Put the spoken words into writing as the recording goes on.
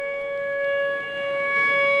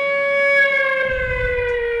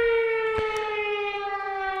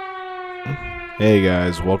Hey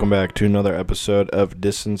guys, welcome back to another episode of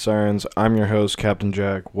Distant Sirens. I'm your host, Captain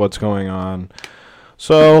Jack. What's going on?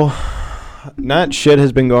 So, not shit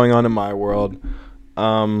has been going on in my world.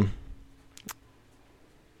 I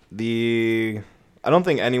don't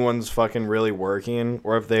think anyone's fucking really working,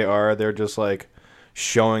 or if they are, they're just like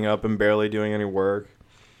showing up and barely doing any work,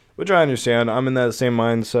 which I understand. I'm in that same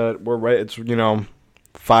mindset. It's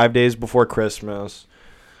 5 days before Christmas,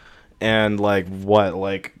 and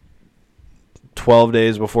 12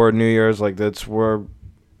 days before New Year's.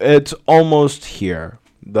 It's almost here.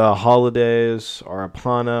 The holidays are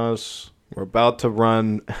upon us. We're about to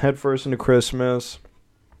run headfirst into Christmas.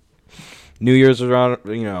 New Year's is around,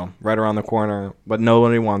 right around the corner, but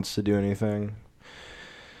nobody wants to do anything.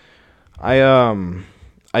 I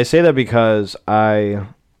say that because I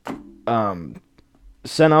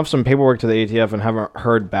sent off some paperwork to the ATF and haven't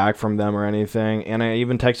heard back from them or anything. And I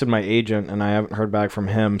even texted my agent and I haven't heard back from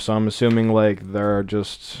him. So I'm assuming they're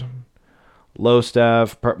just low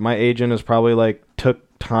staff. My agent is probably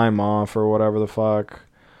took time off or whatever the fuck.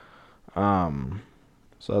 So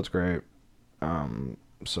that's great.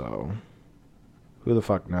 So who the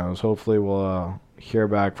fuck knows? Hopefully we'll hear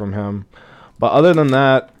back from him. But other than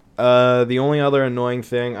that, the only other annoying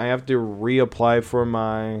thing, I have to reapply for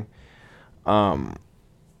my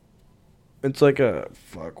it's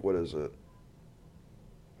what is it?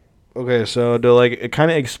 Okay, so to kind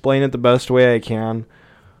of explain it the best way I can,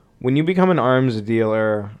 when you become an arms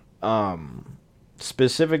dealer,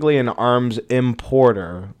 specifically an arms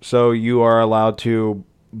importer, so you are allowed to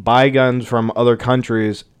buy guns from other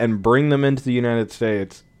countries and bring them into the United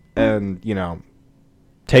States and,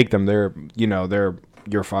 take them. They're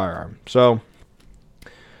your firearm. So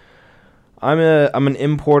I'm an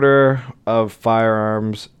importer of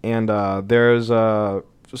firearms, and so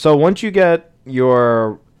once you get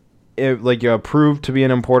you're approved to be an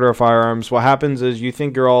importer of firearms, what happens is you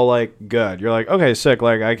think you're all good. You're like, okay, sick.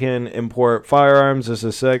 I can import firearms. This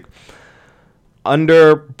is sick.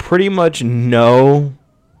 Under pretty much no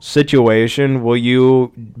situation will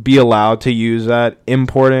you be allowed to use that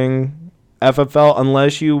importing FFL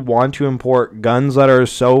unless you want to import guns that are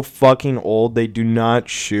so fucking old they do not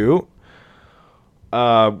shoot.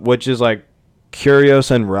 Which is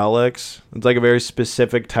curios and relics. It's a very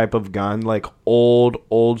specific type of gun,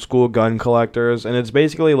 old school gun collectors, and it's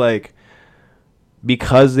basically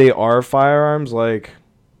because they are firearms,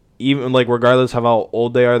 even regardless of how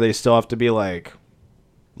old they are, they still have to be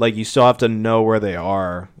you still have to know where they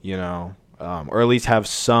are, or at least have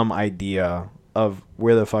some idea of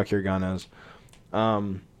where the fuck your gun is.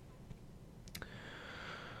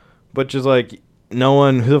 But just no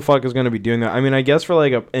one, who the fuck is going to be doing that? I mean, I guess for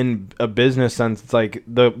in a business sense, it's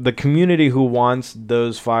the community who wants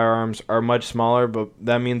those firearms are much smaller, but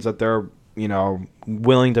that means that they're,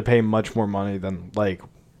 willing to pay much more money than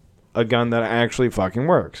a gun that actually fucking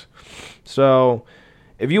works. So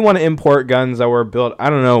if you want to import guns that were built, I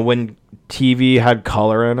don't know, when TV had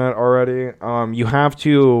color in it already, you have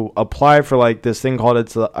to apply for this thing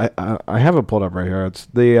called, I have it pulled up right here. It's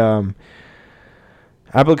the,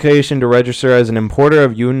 application to register as an importer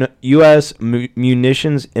of U.S.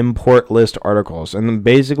 munitions import list articles. And then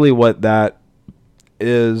basically what that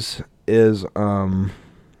is hold on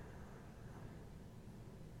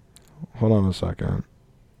a second.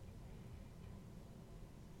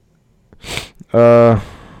 I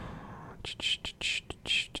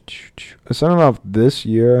sent it off this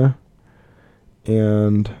year,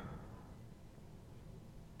 and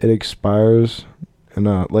it expires in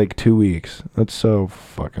 2 weeks. That's so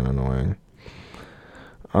fucking annoying.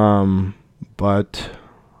 But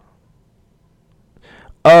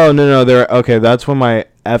oh no, okay. That's when my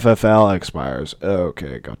FFL expires.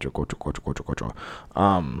 Okay, gotcha.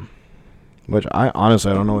 Which I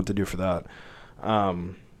honestly don't know what to do for that. I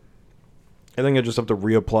think I just have to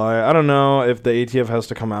reapply. I don't know if the ATF has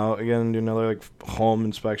to come out again and do another home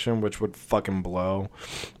inspection, which would fucking blow.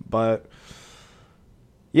 But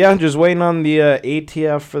yeah, I'm just waiting on the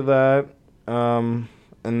ATF for that. And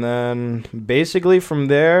then basically from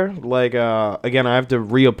there, again, I have to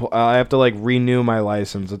renew my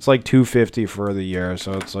license. It's $250 for the year,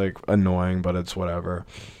 so it's annoying, but it's whatever.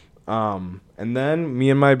 And then me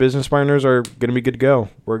and my business partners are gonna be good to go.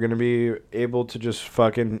 We're gonna be able to just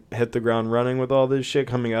fucking hit the ground running with all this shit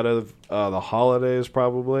coming out of the holidays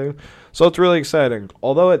probably. So it's really exciting.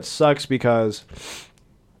 Although it sucks because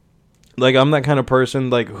I'm that kind of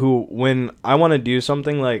person who, when I want to do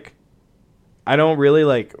something, I don't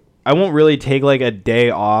really I won't really take a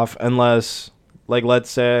day off unless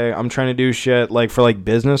let's say I'm trying to do shit for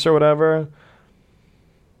business or whatever.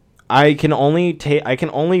 I can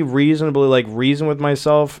only reasonably like reason with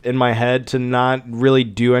myself in my head to not really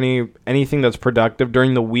do anything that's productive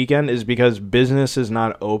during the weekend is because business is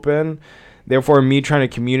not open. Therefore, me trying to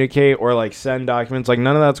communicate or like send documents, like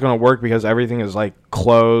none of that's going to work because everything is like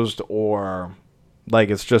closed, or like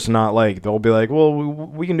it's just not like they'll be like, well,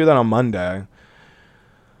 we can do that on Monday.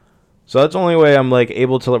 So that's the only way I'm like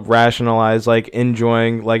able to rationalize like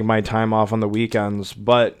enjoying like my time off on the weekends.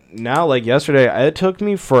 But now, like yesterday, it took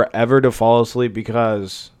me forever to fall asleep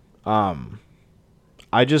because my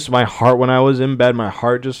heart, when I was in bed, my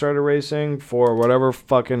heart just started racing for whatever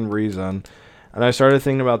fucking reason. And I started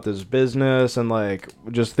thinking about this business and like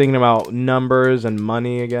just thinking about numbers and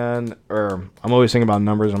money again. Or I'm always thinking about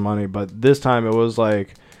numbers and money, but this time it was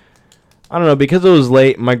like, I don't know, because it was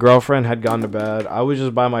late, my girlfriend had gone to bed. I was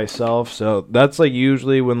just by myself, so that's like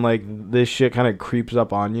usually when like this shit kind of creeps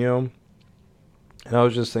up on you. And I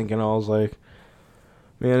was just thinking, I was like,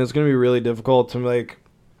 man, it's going to be really difficult to like,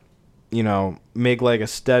 make like the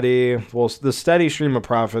steady stream of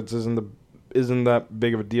profits isn't that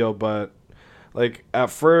big of a deal, but like at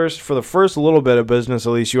first, for the first little bit of business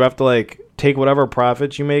at least, you have to like take whatever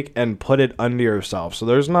profits you make and put it under yourself. So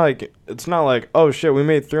it's not like, oh shit, we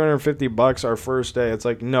made $350 our first day. It's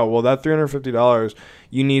like, no, well, that $350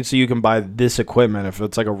 you need so you can buy this equipment if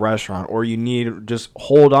it's like a restaurant, or you need just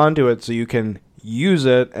hold on to it so you can use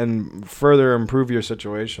it and further improve your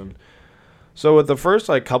situation. So with the first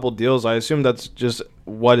like couple deals, I assume that's just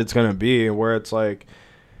what it's going to be, where it's like,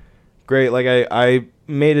 great, like I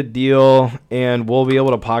made a deal and we'll be able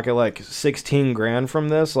to pocket like 16 grand from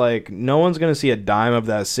this. Like no one's going to see a dime of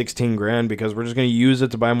that 16 grand because we're just going to use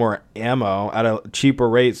it to buy more ammo at a cheaper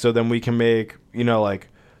rate. So then we can make, like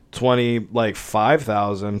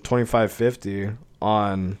 2550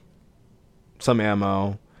 on some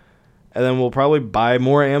ammo. And then we'll probably buy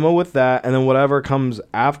more ammo with that. And then whatever comes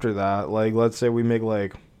after that, like let's say we make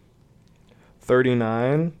like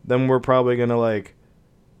 39, then we're probably going to like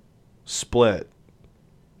split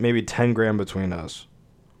maybe 10 grand between us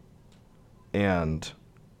and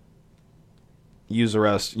use the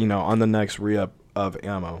rest, on the next re-up of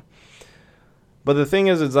ammo. But the thing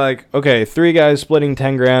is, it's like, okay, 3 guys splitting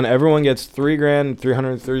 10 grand. Everyone gets $3 grand,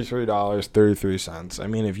 $333.33. I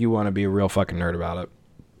mean, if you want to be a real fucking nerd about it.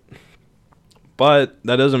 But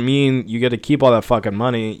that doesn't mean you get to keep all that fucking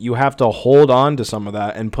money. You have to hold on to some of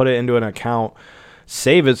that and put it into an account,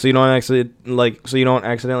 save it so you don't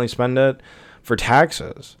accidentally spend it for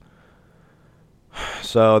taxes.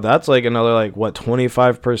 So that's like another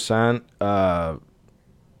 25%.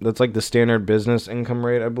 That's like the standard business income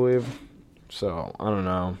rate, I believe. So I don't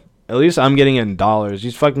know. At least I'm getting it in dollars.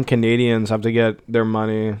 These fucking Canadians have to get their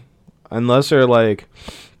money, unless they're like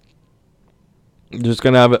just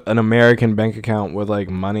gonna have an American bank account with like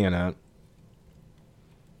money in it,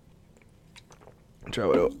 which I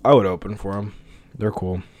would open for them. They're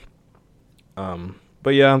cool.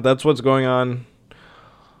 But yeah, that's what's going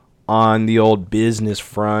on the old business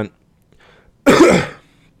front.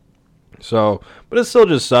 So, but it still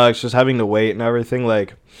just sucks just having to wait and everything.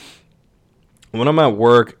 Like when I'm at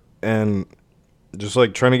work and just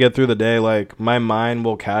like trying to get through the day, like my mind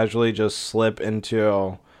will casually just slip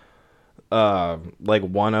into like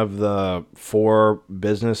one of the 4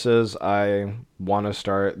 businesses I want to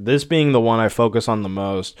start. This being the one I focus on the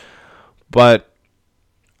most. But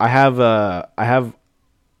I have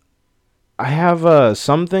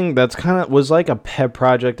something that's was like a pet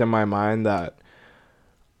project in my mind that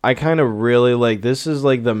I kind of really like. This is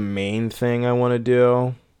like the main thing I want to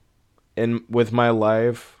do with my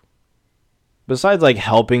life. Besides like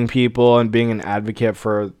helping people and being an advocate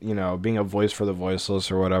for, being a voice for the voiceless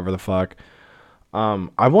or whatever the fuck.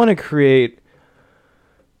 I want to create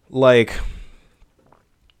like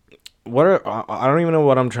I don't even know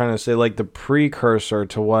what I'm trying to say, like the precursor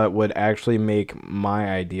to what would actually make my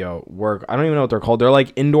idea work. I don't even know what they're called. They're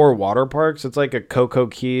like indoor water parks. It's like a Cocoa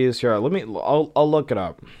Keys. Here, I'll look it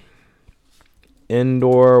up.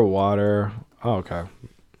 Indoor water. Oh, okay.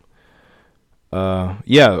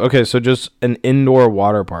 Yeah, okay, so just an indoor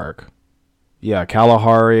water park. Yeah,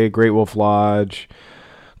 Kalahari, Great Wolf Lodge,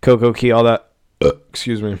 Cocoa Key, all that.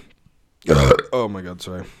 Excuse me. Oh my god,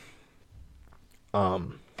 sorry.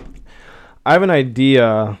 I have an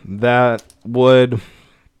idea that would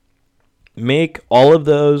make all of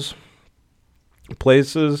those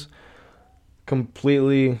places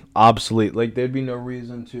completely obsolete. Like, there'd be no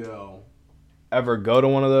reason to ever go to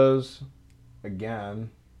one of those again.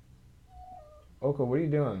 Okay, what are you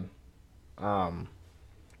doing?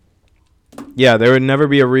 Yeah, there would never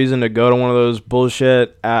be a reason to go to one of those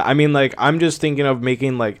bullshit. I mean, like, I'm just thinking of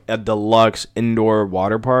making, like, a deluxe indoor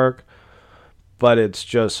water park but it's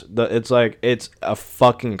just it's a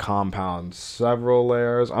fucking compound, several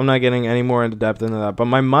layers. I'm not getting any more into depth into that, but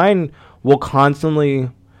my mind will constantly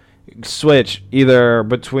switch either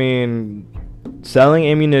between selling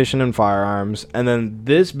ammunition and firearms and then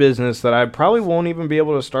this business that I probably won't even be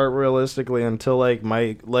able to start realistically until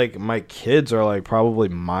my kids are like probably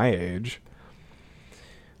my age.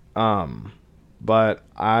 But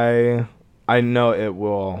I know it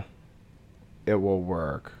will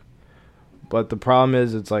work. But the problem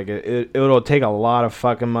is, it's like it'll take a lot of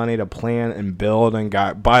fucking money to plan and build and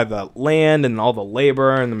buy the land and all the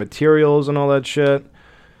labor and the materials and all that shit.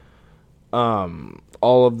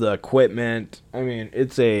 All of the equipment. I mean,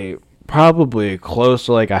 it's probably close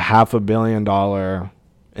to like $500 million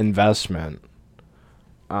investment,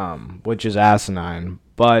 which is asinine.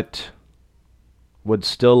 But would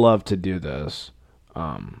still love to do this.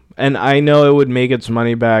 And I know it would make its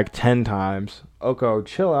money back 10 times. Oko,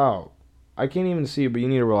 chill out. I can't even see you, but you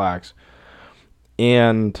need to relax.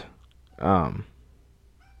 And, can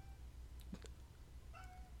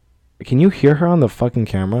you hear her on the fucking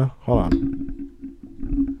camera? Hold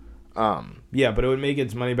on. Yeah, but it would make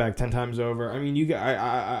its money back 10 times over. I mean,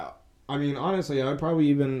 I mean, honestly, I would probably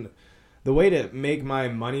even, the way to make my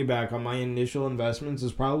money back on my initial investments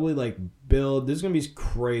is probably like build, this is going to be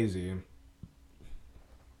crazy,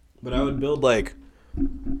 but I would build like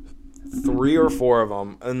 3 or 4 of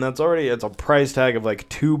them, and it's a price tag of like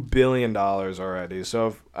 $2 billion already. So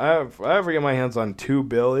if I ever get my hands on $2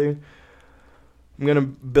 billion, I'm gonna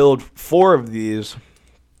build 4 of these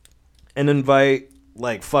and invite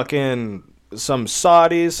like fucking some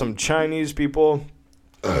Saudis, some Chinese people.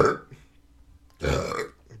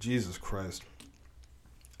 Jesus Christ.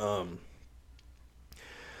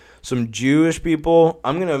 Some Jewish people.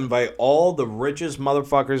 I'm going to invite all the richest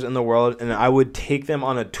motherfuckers in the world, and I would take them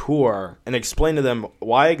on a tour and explain to them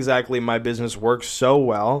why exactly my business works so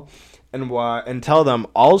well, and tell them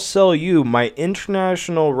I'll sell you my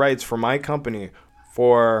international rights for my company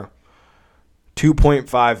for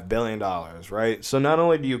 $2.5 billion, right? So not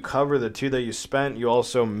only do you cover the 2 that you spent, you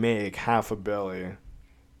also make $500 million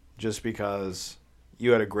just because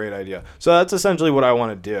you had a great idea. So that's essentially what I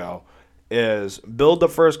want to do. Is build the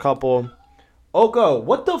first couple. Oko,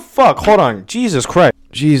 what the fuck? Hold on. Jesus Christ.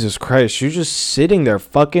 You're just sitting there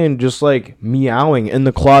fucking just like meowing in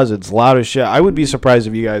the closets loud as shit. I would be surprised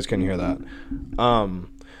if you guys can hear that.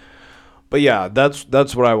 But yeah,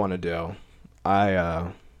 that's what I want to do.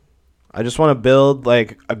 I just want to build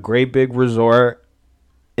like a great big resort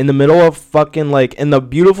in the middle of fucking like, and the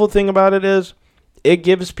beautiful thing about it is it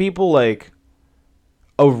gives people like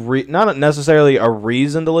not necessarily a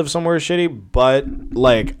reason to live somewhere shitty, but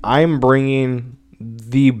like I'm bringing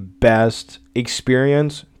the best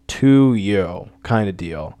experience to you kind of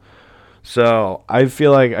deal. So I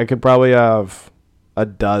feel like I could probably have a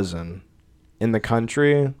dozen in the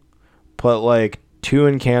country, put like 2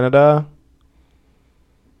 in Canada,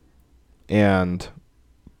 and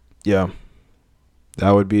yeah,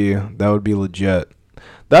 that would be legit.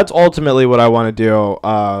 That's ultimately what I want to do.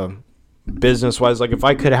 Business wise, like if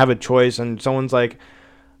I could have a choice and someone's like,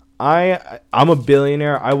 I'm a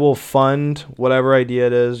billionaire, I will fund whatever idea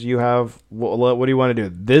it is you have. What do you want to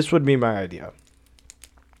do? This would be my idea.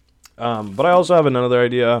 But I also have another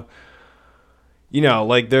idea. You know,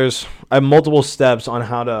 like I have multiple steps on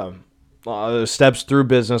how to steps through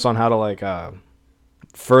business on how to like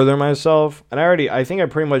further myself, and I think I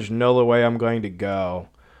pretty much know the way I'm going to go.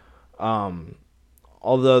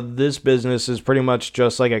 Although this business is pretty much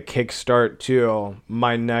just like a kickstart to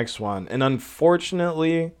my next one. And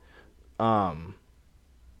unfortunately,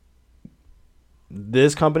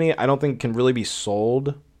 this company I don't think can really be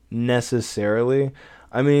sold necessarily.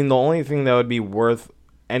 I mean, the only thing that would be worth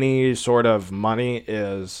any sort of money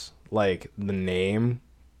is like the name,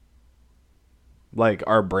 like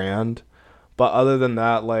our brand. But other than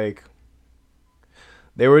that, like,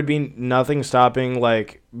 there would be nothing stopping,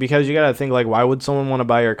 like, because you gotta think, like, why would someone want to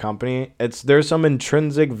buy your company? There's some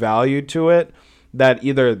intrinsic value to it that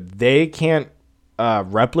either they can't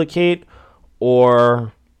replicate,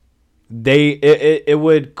 or it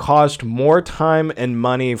would cost more time and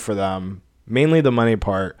money for them, mainly the money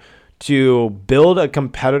part, to build a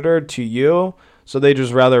competitor to you, so they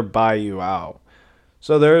just rather buy you out.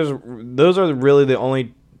 So those are really the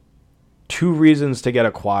only 2 reasons to get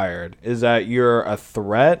acquired, is that you're a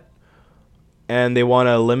threat and they want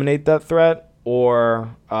to eliminate that threat,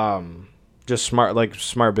 or just smart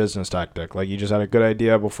business tactic. Like you just had a good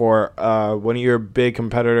idea before one of your big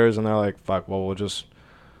competitors and they're like, fuck, well,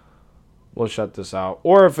 we'll shut this out.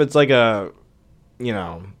 Or if it's like the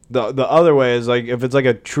other way is like if it's like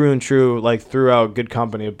a true like throughout good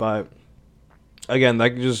company, but again,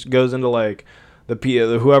 that just goes into like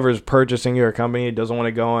whoever's purchasing your company doesn't want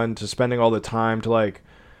to go into spending all the time to like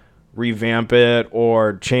revamp it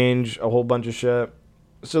or change a whole bunch of shit.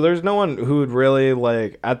 So there's no one who would really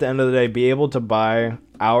like at the end of the day be able to buy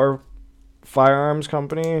our firearms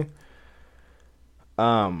company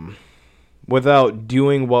without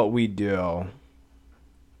doing what we do.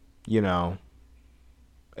 You know,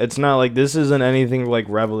 it's not like this isn't anything like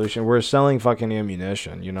revolution. We're selling fucking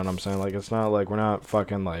ammunition. You know what I'm saying? Like, it's not like we're not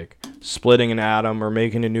fucking like splitting an atom or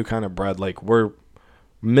making a new kind of bread. Like, we're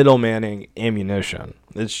middlemaning ammunition.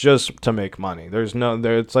 It's just to make money.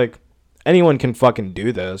 It's like anyone can fucking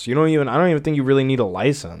do this. I don't even think you really need a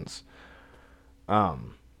license.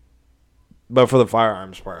 But for the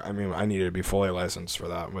firearms part, I mean, I needed to be fully licensed for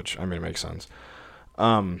that, which, I mean, it makes sense.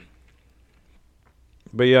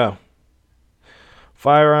 But yeah,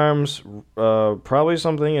 firearms, probably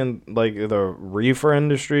something in like the reefer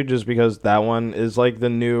industry, just because that one is like the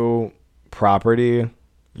new property,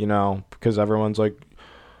 because everyone's like,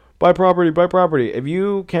 buy property, buy property. If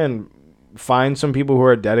you can find some people who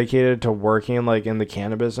are dedicated to working like in the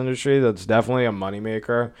cannabis industry, that's definitely a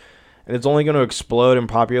moneymaker. And it's only going to explode in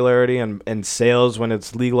popularity and sales when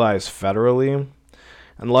it's legalized federally.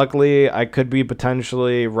 And luckily, I could be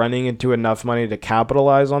potentially running into enough money to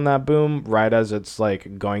capitalize on that boom right as it's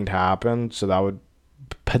like going to happen. So that would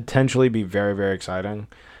potentially be very, very exciting.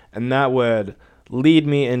 And that would lead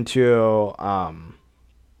me into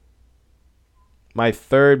my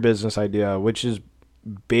third business idea, which is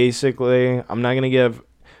basically, I'm not going to give,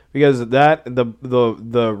 because that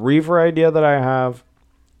the reefer idea that I have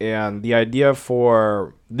and the idea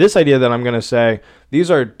for this idea that I'm going to say, these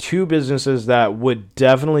are two businesses that would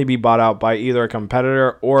definitely be bought out by either a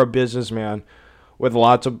competitor or a businessman with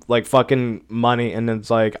lots of like fucking money. And it's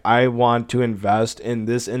like, I want to invest in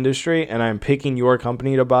this industry and I'm picking your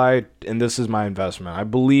company to buy. And this is my investment. I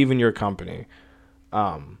believe in your company.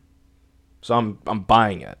 So I'm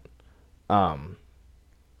buying it.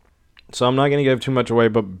 So I'm not going to give too much away,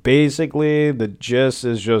 but basically the gist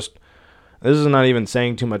is just, this is not even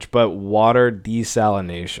saying too much, but water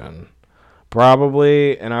desalination.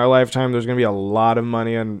 Probably in our lifetime, there's going to be a lot of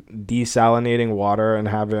money on desalinating water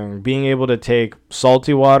and being able to take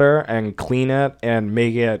salty water and clean it and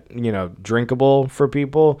make it, drinkable for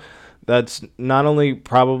people. That's not only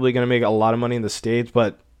probably going to make a lot of money in the States,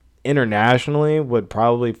 but internationally would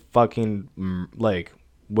probably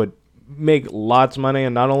would make lots of money.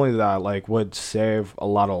 And not only that, would save a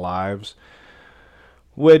lot of lives,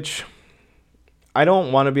 which I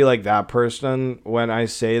don't want to be like that person when I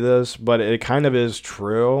say this, but it kind of is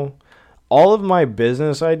true. All of my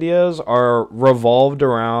business ideas are revolved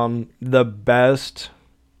around the best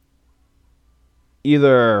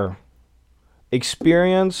either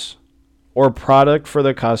experience or product for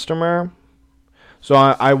the customer. So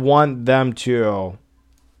I want them to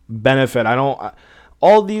benefit.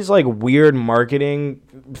 All these like weird marketing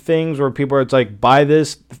things where people are, it's like, buy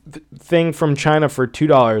this thing from China for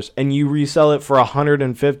 $2 and you resell it for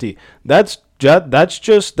 $150. That's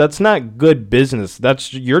not good business.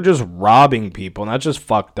 You're just robbing people, and that's just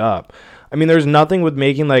fucked up. I mean, there's nothing with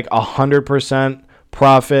making like 100%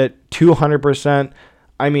 profit, 200%.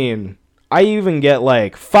 I mean, I even get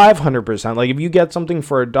like 500%. Like if you get something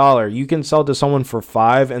for $1, you can sell to someone for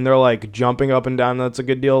 $5 and they're like jumping up and down. That's a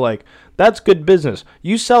good deal. Like that's good business.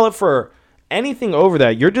 You sell it for anything over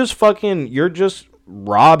that, you're just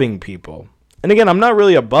robbing people. And again, I'm not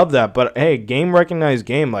really above that, but hey, game recognized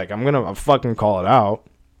game. Like I'm gonna fucking call it out.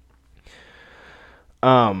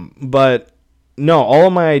 But no, all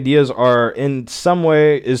of my ideas are in some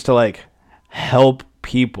way is to like help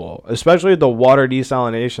people, especially the water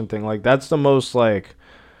desalination thing. Like that's the most like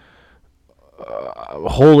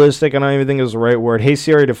holistic, and I don't even think is the right word. Hey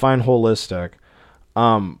Siri, define holistic.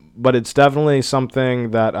 But it's definitely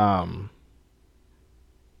something that I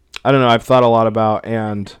don't know, I've thought a lot about,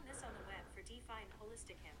 and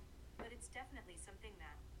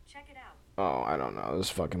oh, I don't know this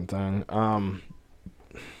fucking thing.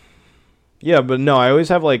 Yeah, but no, I always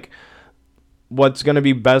have like what's going to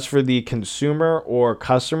be best for the consumer or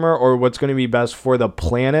customer, or what's going to be best for the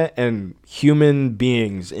planet and human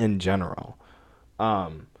beings in general.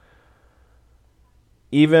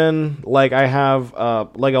 Even like I have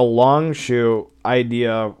like a long shoot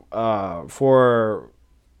idea for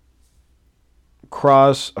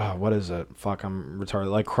what is it? Fuck, I'm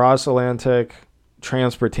retarded. Like cross Atlantic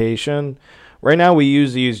transportation. Right now we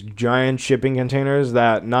use these giant shipping containers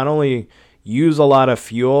that not only use a lot of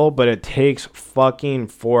fuel, but it takes fucking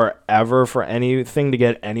forever for anything to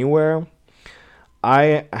get anywhere.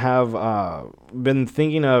 I have been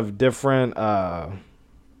thinking of different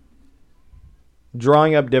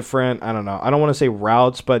drawing up different, I don't know, I don't want to say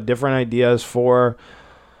routes, but different ideas for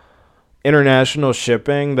international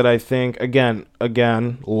shipping that I think, again, a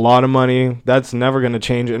lot of money. That's never going to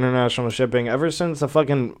change international shipping. Ever since the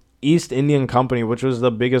fucking East Indian Company, which was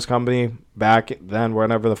the biggest company back then,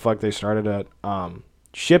 whenever the fuck they started it,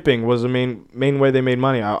 shipping was the main way they made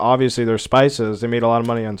money. Obviously, their spices, they made a lot of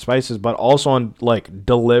money on spices, but also on like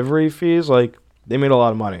delivery fees, like they made a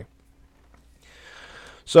lot of money.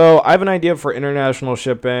 So I have an idea for international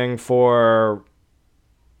shipping for,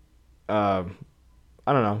 I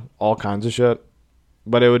don't know, all kinds of shit.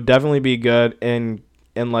 But it would definitely be good in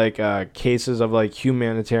like cases of like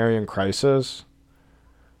humanitarian crisis,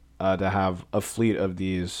 to have a fleet of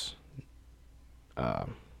these, uh,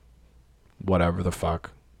 whatever the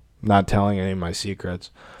fuck. Not telling any of my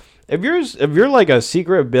secrets. If you're like a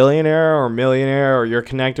secret billionaire or millionaire, or you're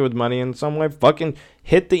connected with money in some way, fucking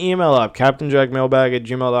hit the email up,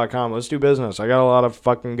 captainjackmailbag@gmail.com. Let's do business. I got a lot of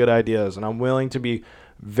fucking good ideas, and I'm willing to be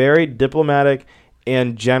very diplomatic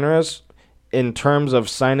and generous in terms of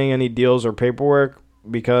signing any deals or paperwork,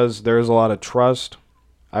 because there's a lot of trust.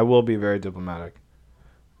 I will be very diplomatic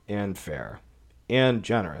and fair and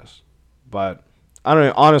generous. But I don't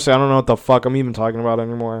know, honestly, I don't know what the fuck I'm even talking about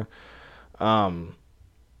anymore. I'm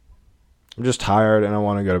just tired and I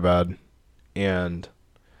want to go to bed. And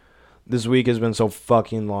this week has been so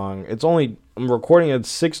fucking long. I'm recording at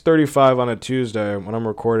 6:35 on a Tuesday when I'm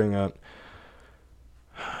recording it.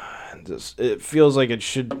 It feels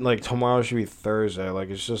like tomorrow should be Thursday. Like,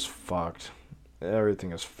 it's just fucked.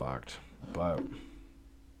 Everything is fucked. But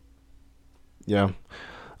yeah,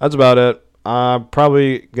 that's about it.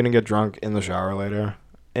 Probably gonna get drunk in the shower later.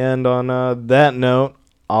 And on that note,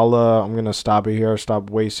 I'm gonna stop it here. Stop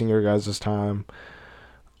wasting your guys' time.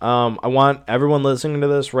 I want everyone listening to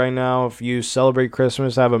this right now, if you celebrate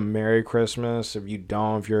Christmas, have a Merry Christmas. If you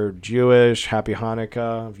don't, if you're Jewish, Happy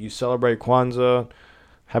Hanukkah. If you celebrate Kwanzaa,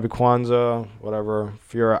 Happy Kwanzaa, whatever.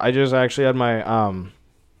 I just actually had my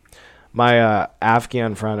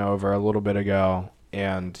Afghan friend over a little bit ago,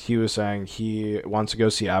 and he was saying he wants to go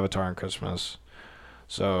see Avatar on Christmas.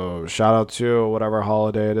 So shout out to whatever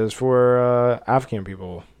holiday it is for Afghan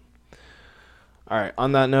people. All right,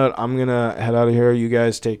 on that note, I'm going to head out of here. You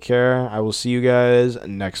guys take care. I will see you guys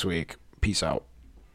next week. Peace out.